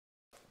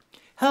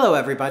Hello,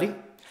 everybody.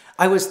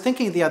 I was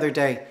thinking the other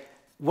day,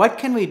 what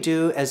can we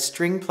do as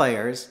string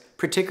players,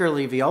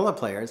 particularly viola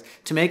players,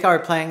 to make our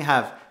playing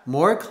have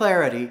more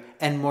clarity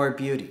and more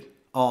beauty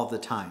all the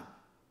time?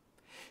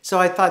 So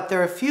I thought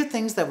there are a few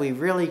things that we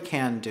really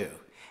can do,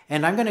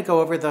 and I'm going to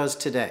go over those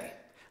today.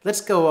 Let's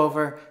go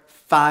over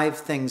 5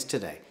 things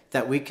today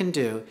that we can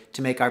do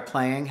to make our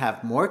playing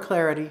have more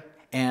clarity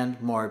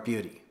and more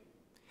beauty.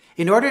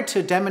 In order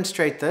to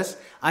demonstrate this,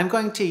 I'm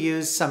going to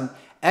use some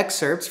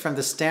excerpts from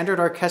the standard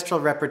orchestral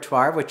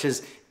repertoire, which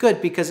is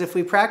good because if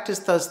we practice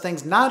those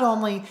things, not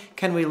only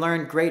can we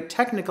learn great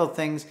technical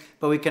things,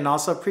 but we can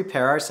also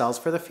prepare ourselves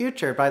for the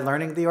future by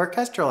learning the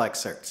orchestral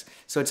excerpts.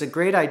 So it's a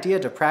great idea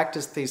to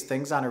practice these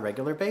things on a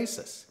regular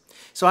basis.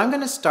 So I'm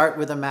going to start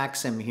with a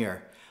maxim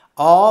here.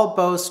 All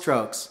bow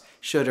strokes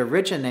should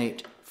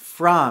originate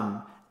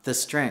from the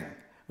string.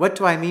 What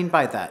do I mean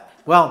by that?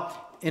 Well,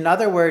 in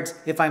other words,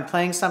 if I'm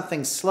playing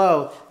something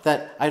slow,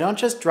 that I don't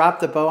just drop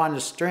the bow on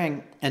the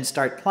string and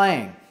start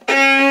playing,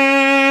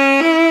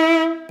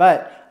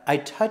 but I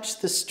touch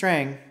the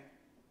string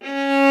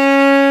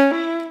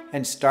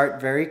and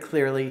start very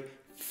clearly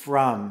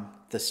from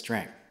the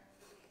string.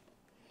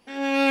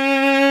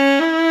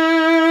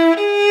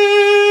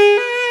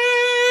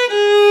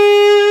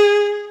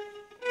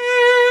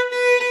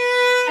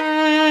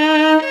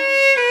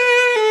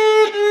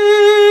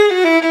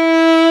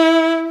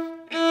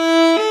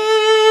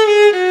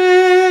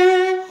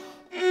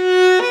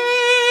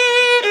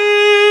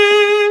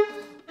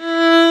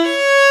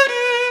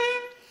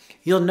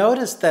 You'll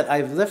notice that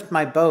I lift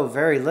my bow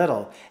very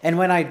little, and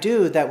when I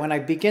do that, when I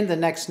begin the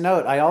next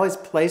note, I always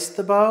place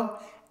the bow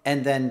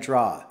and then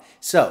draw.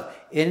 So,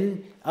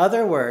 in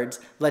other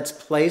words, let's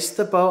place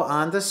the bow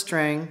on the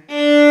string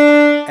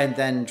and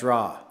then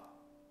draw.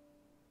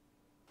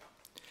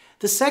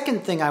 The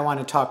second thing I want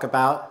to talk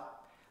about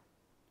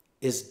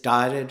is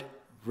dotted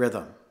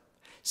rhythm.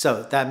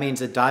 So that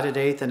means a dotted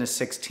eighth and a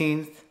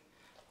 16th,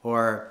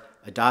 or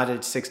a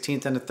dotted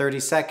 16th and a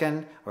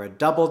 32nd, or a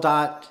double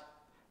dot,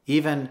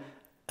 even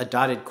a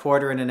dotted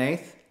quarter and an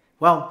eighth?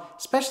 Well,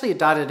 especially a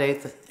dotted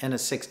eighth and a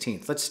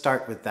 16th. Let's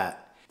start with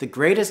that. The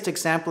greatest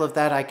example of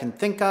that I can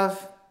think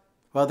of,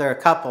 well, there are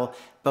a couple,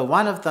 but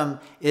one of them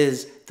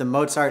is the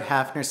Mozart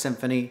Hafner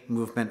Symphony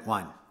Movement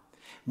 1.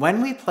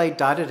 When we play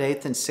dotted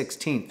eighth and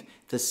 16th,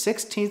 the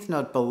 16th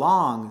note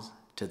belongs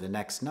to the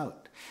next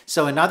note.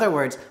 So in other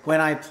words,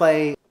 when I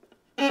play,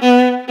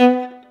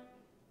 then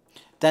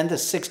the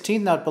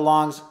 16th note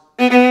belongs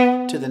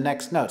to the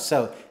next note.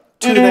 So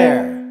to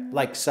there,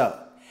 like so.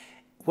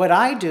 What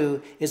I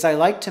do is I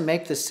like to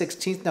make the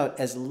 16th note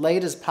as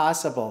late as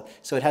possible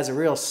so it has a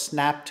real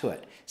snap to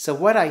it. So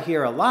what I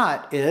hear a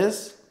lot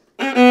is,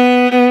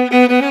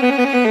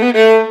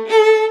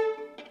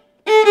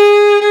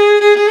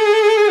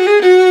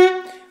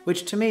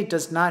 which to me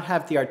does not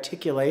have the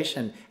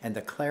articulation and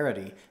the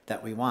clarity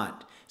that we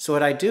want. So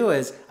what I do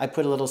is I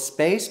put a little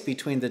space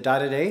between the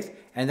dotted eighth,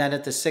 and then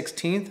at the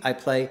 16th I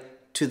play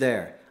to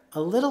there,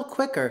 a little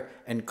quicker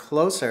and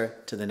closer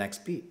to the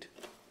next beat.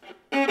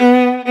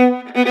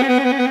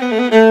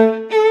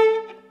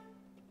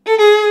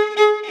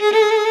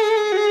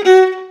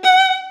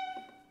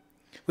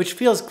 Which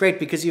feels great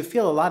because you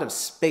feel a lot of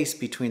space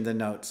between the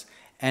notes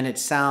and it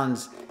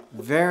sounds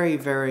very,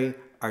 very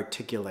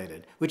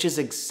articulated, which is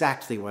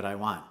exactly what I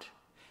want.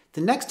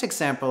 The next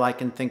example I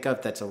can think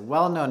of that's a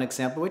well-known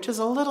example, which is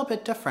a little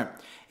bit different,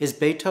 is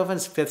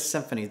Beethoven's Fifth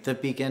Symphony, the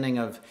beginning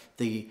of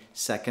the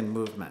second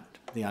movement,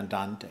 the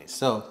Andante.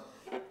 So,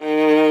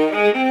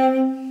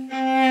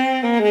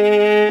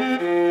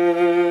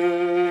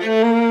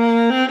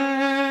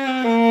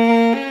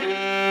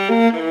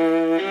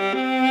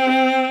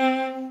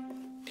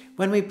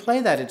 when we play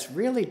that, it's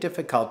really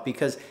difficult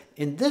because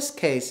in this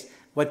case,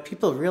 what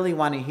people really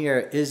want to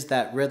hear is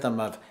that rhythm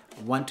of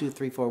 1, 2,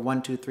 3, 4,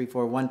 1, 2, 3,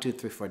 4, 1, 2,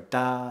 3, 4,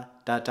 da,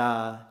 da,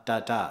 da, da,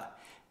 da.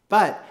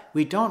 But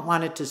we don't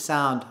want it to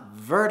sound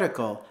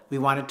vertical, we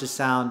want it to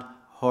sound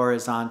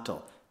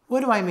horizontal.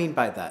 What do I mean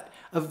by that?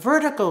 A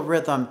vertical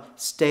rhythm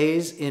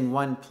stays in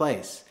one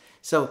place,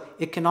 so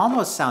it can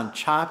almost sound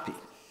choppy.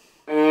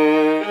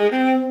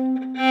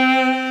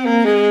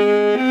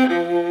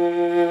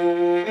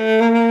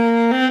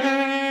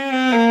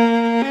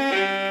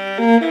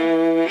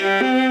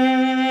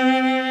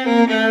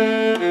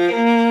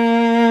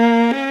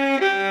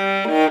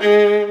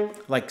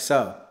 Like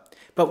so.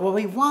 But what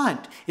we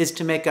want is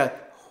to make a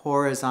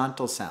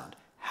horizontal sound.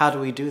 How do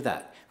we do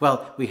that?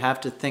 Well, we have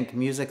to think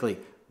musically.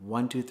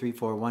 1, 2, 3,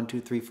 4, 1,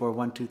 2, 3, 4,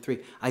 1, 2, 3.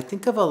 I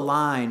think of a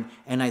line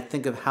and I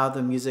think of how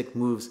the music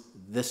moves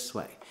this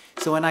way.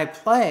 So when I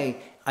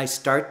play, I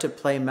start to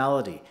play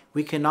melody.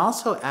 We can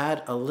also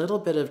add a little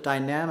bit of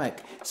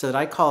dynamic so that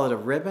I call it a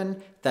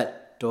ribbon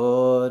that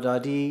do, da,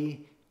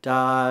 dee,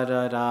 da,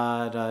 da,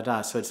 da, da,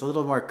 da. So it's a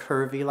little more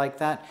curvy like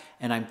that,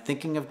 and I'm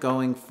thinking of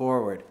going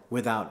forward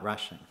without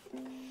rushing.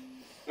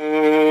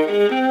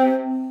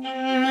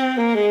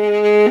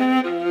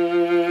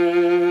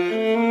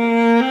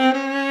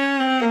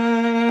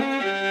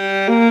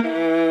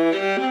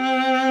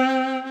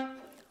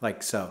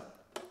 Like so.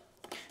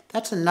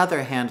 That's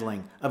another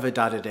handling of a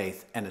dotted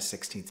eighth and a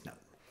 16th note.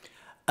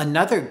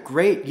 Another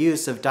great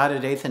use of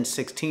dotted eighth and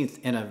 16th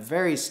in a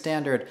very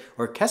standard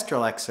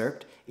orchestral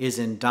excerpt is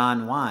in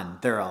Don Juan.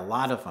 There are a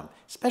lot of them,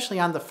 especially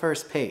on the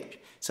first page.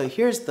 So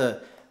here's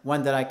the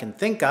one that I can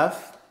think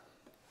of.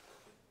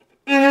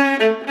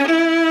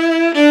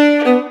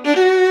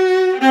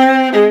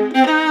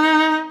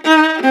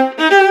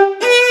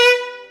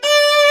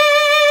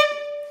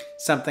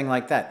 Something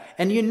like that.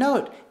 And you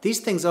note these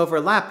things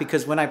overlap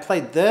because when I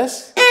played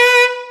this,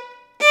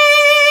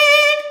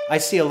 I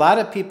see a lot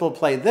of people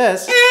play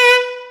this,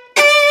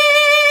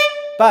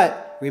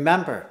 but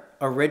remember,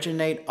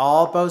 originate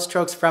all bow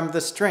strokes from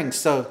the string.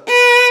 So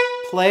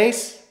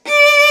place,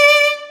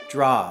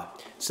 draw.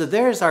 So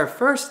there's our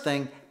first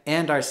thing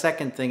and our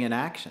second thing in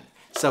action.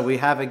 So we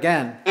have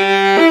again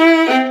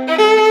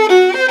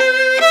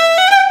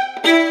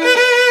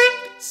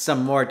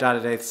some more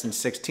dotted eighths and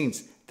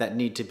 16ths that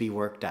need to be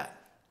worked at.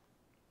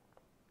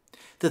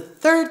 The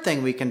third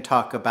thing we can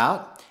talk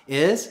about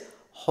is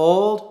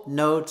hold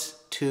notes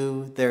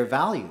to their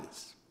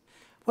values.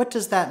 What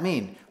does that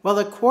mean? Well,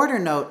 a quarter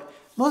note,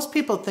 most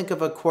people think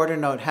of a quarter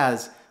note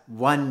has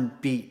one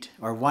beat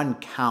or one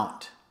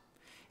count.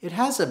 It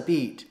has a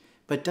beat,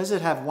 but does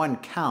it have one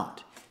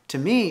count? To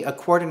me, a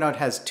quarter note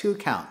has two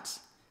counts.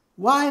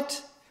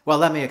 What? Well,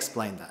 let me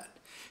explain that.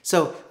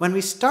 So when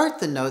we start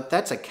the note,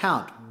 that's a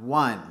count,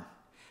 one.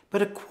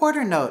 But a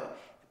quarter note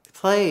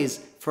plays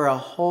for a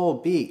whole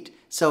beat.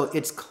 So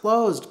it's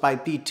closed by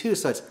beat 2,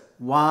 so it's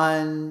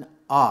one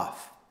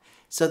off.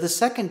 So the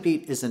second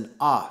beat is an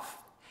off.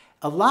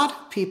 A lot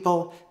of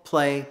people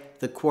play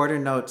the quarter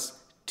notes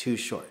too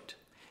short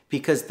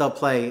because they'll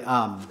play,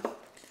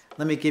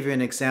 let me give you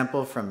an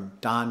example from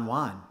Don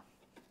Juan.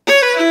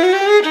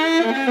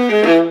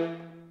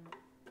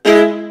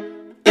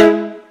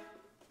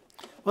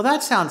 Well,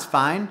 that sounds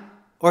fine,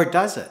 or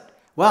does it?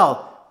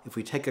 Well, if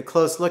we take a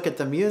close look at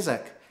the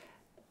music,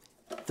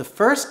 the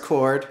first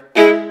chord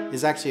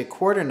is actually a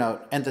quarter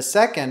note, and the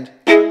second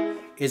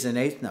is an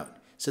eighth note.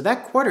 So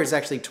that quarter is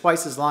actually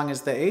twice as long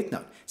as the eighth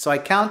note. So I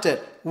count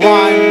it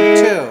 1,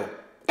 2,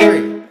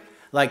 3,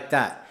 like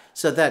that.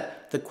 So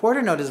that the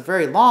quarter note is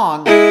very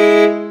long,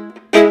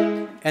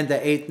 and the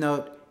eighth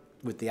note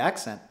with the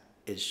accent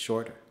is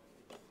shorter.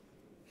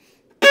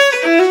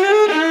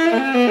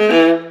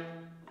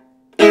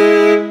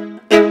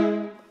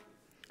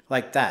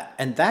 Like that.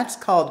 And that's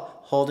called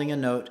holding a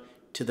note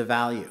to the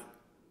value.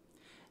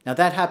 Now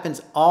that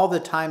happens all the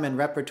time in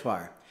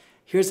repertoire.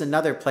 Here's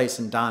another place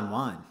in Don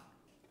Juan.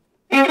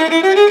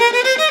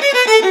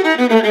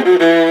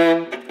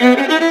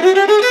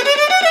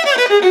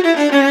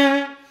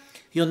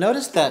 You'll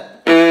notice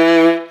that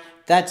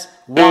that's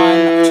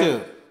 1,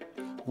 2,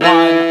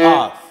 1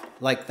 off,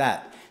 like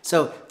that.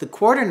 So the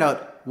quarter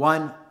note,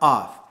 1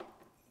 off,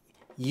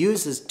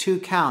 uses 2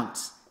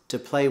 counts to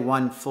play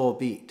 1 full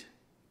beat.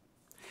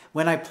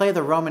 When I play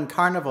the Roman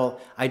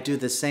Carnival, I do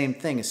the same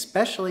thing,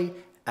 especially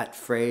at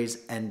phrase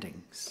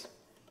endings.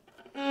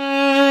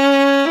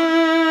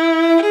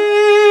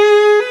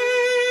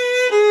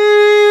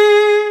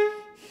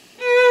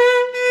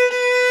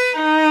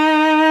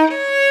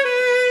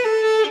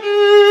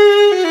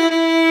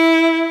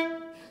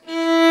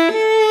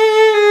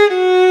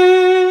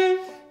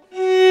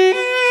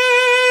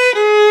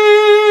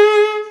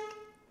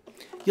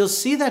 You'll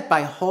see that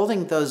by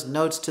holding those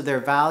notes to their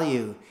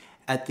value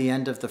at the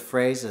end of the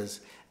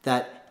phrases,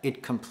 that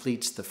it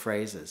completes the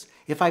phrases.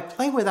 If I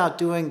play without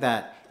doing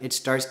that, it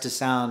starts to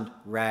sound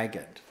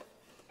ragged.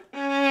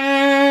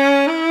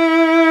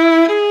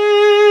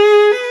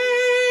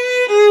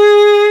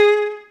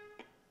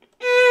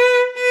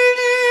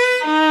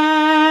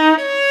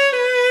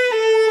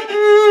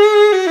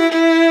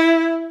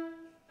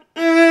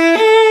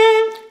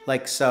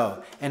 Like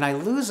so. And I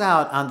lose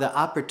out on the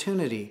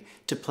opportunity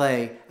to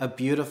play a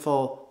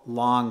beautiful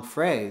long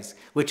phrase,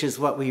 which is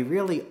what we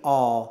really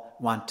all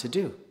want to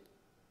do.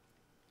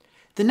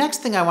 The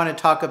next thing I want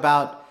to talk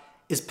about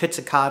is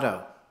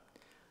pizzicato.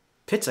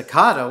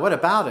 Pizzicato, what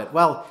about it?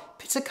 Well,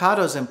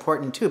 pizzicato is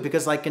important too,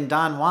 because like in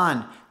Don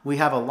Juan, we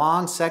have a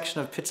long section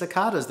of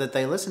pizzicatos that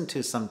they listen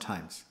to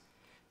sometimes.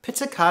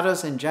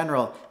 Pizzicatos in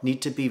general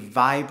need to be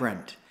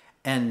vibrant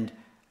and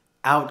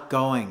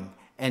outgoing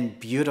and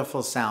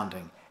beautiful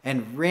sounding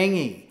and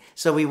ringy.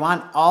 So we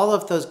want all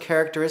of those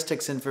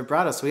characteristics in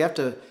vibrato. So we have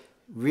to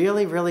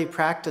really, really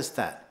practice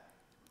that.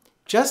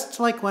 Just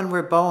like when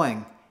we're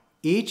bowing,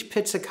 each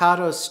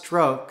pizzicato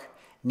stroke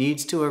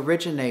needs to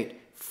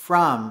originate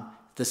from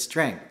the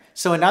string.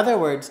 So in other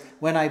words,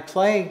 when I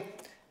play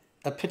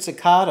a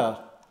pizzicato,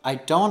 I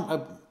don't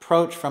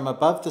approach from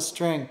above the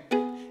string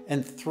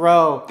and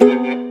throw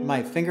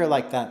my finger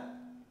like that.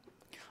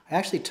 I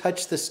actually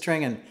touch the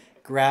string and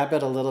grab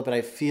it a little bit.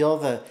 I feel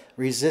the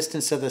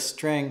resistance of the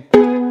string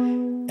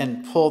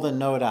and pull the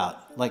note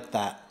out like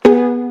that.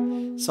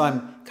 So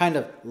I'm kind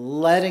of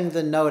letting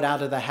the note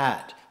out of the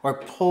hat or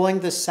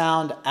pulling the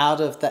sound out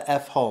of the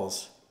F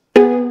holes.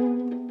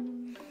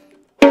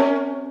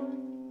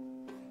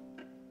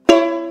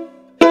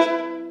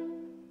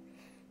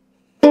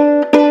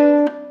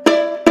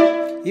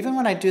 even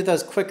when I do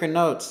those quicker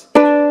notes,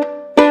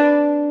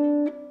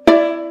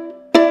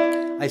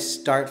 I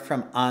start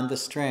from on the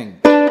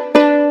string,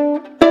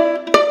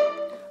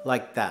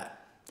 like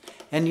that.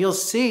 And you'll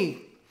see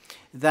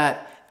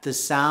that the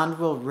sound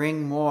will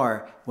ring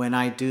more when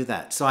I do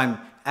that. So I'm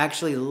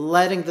actually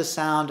letting the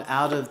sound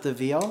out of the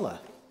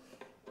viola.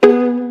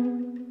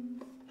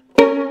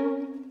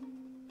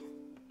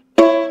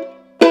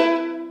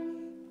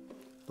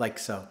 Like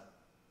so.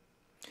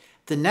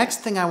 The next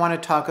thing I want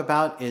to talk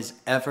about is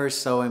ever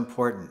so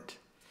important.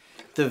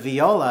 The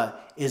viola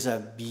is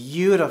a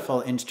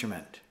beautiful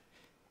instrument.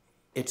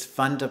 It's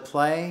fun to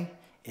play,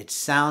 it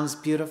sounds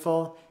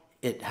beautiful,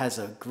 it has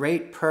a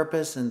great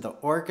purpose in the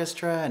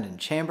orchestra and in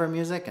chamber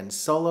music and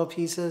solo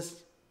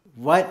pieces.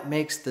 What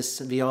makes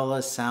the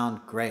viola sound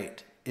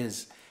great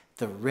is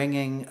the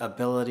ringing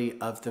ability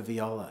of the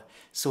viola.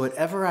 So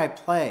whatever I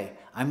play,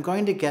 I'm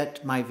going to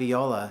get my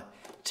viola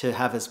to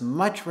have as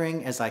much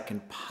ring as I can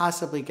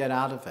possibly get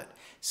out of it.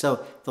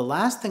 So the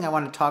last thing I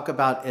want to talk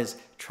about is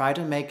try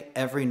to make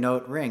every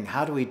note ring.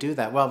 How do we do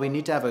that? Well, we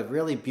need to have a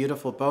really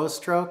beautiful bow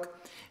stroke.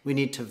 We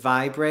need to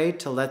vibrate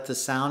to let the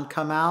sound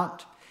come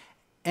out.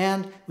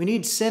 And we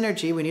need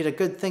synergy. We need a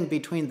good thing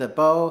between the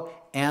bow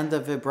and the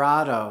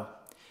vibrato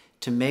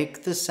to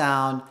make the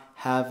sound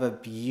have a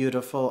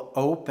beautiful,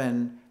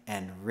 open,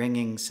 and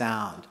ringing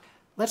sound.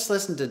 Let's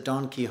listen to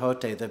Don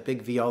Quixote, the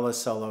big viola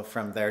solo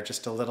from there,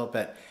 just a little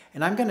bit.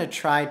 And I'm going to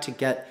try to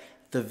get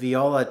the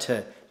viola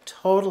to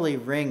totally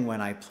ring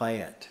when I play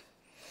it.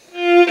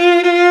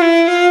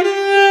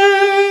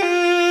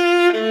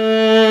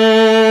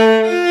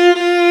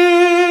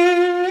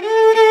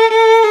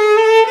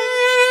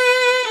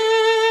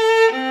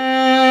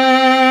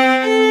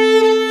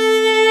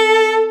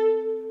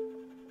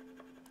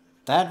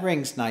 That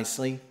rings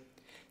nicely.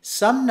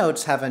 Some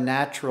notes have a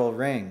natural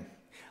ring,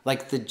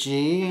 like the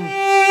G.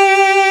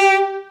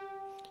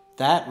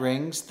 That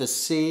rings. The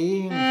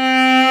C.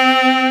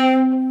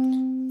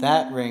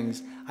 That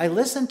rings. I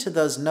listen to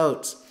those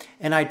notes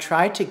and I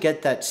try to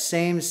get that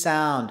same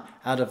sound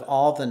out of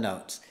all the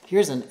notes.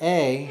 Here's an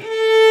A.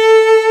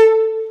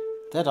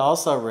 That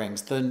also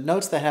rings. The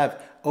notes that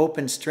have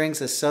open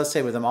strings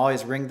associated with them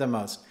always ring the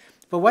most.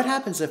 But what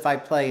happens if I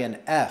play an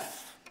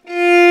F?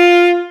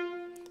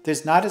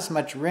 There's not as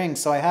much ring,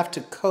 so I have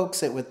to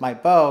coax it with my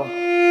bow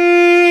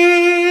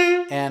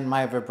and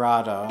my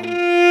vibrato.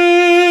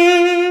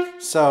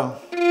 So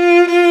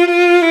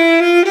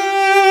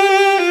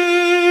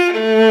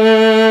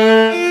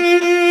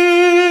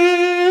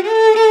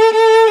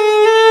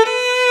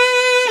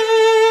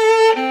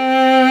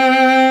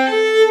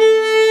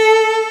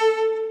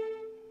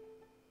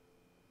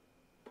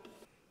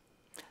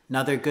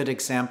another good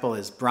example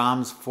is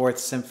Brahms' Fourth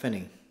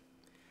Symphony,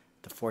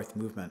 the fourth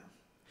movement,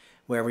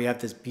 where we have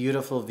this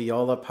beautiful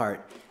viola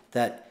part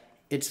that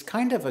it's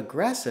kind of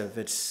aggressive.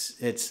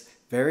 It's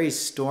very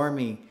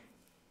stormy,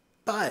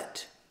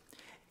 but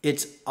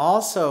it's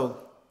also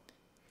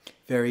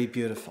very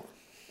beautiful.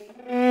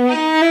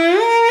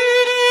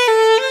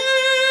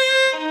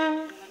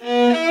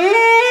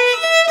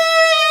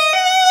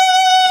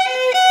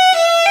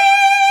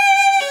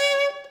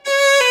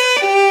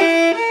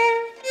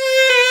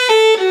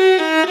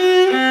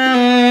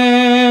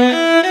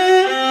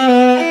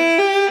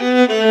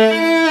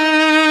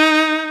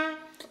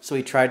 So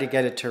we try to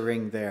get it to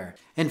ring there.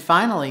 And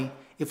finally,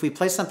 if we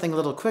play something a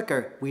little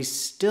quicker, we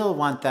still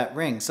want that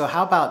ring. So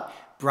how about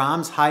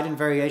Brahms' Haydn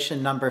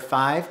Variation number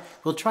 5?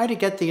 We'll try to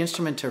get the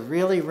instrument to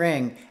really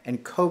ring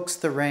and coax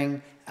the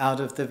ring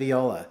out of the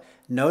viola.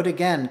 Note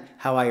again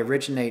how I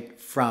originate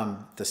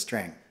from the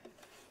string.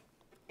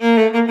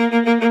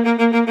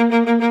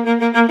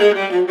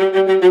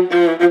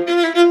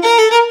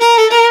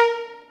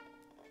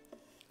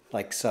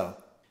 Like so.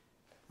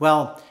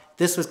 Well,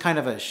 this was kind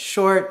of a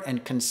short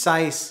and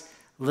concise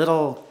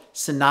little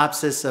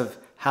synopsis of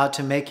how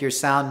to make your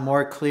sound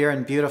more clear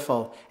and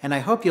beautiful. And I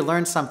hope you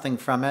learned something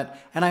from it.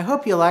 And I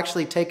hope you'll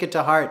actually take it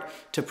to heart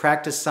to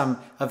practice some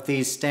of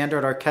these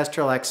standard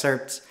orchestral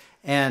excerpts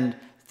and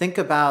think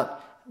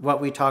about what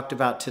we talked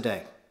about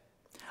today.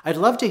 I'd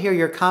love to hear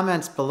your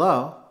comments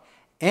below,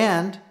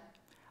 and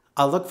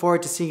I'll look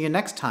forward to seeing you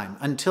next time.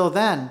 Until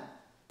then,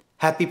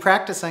 happy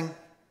practicing.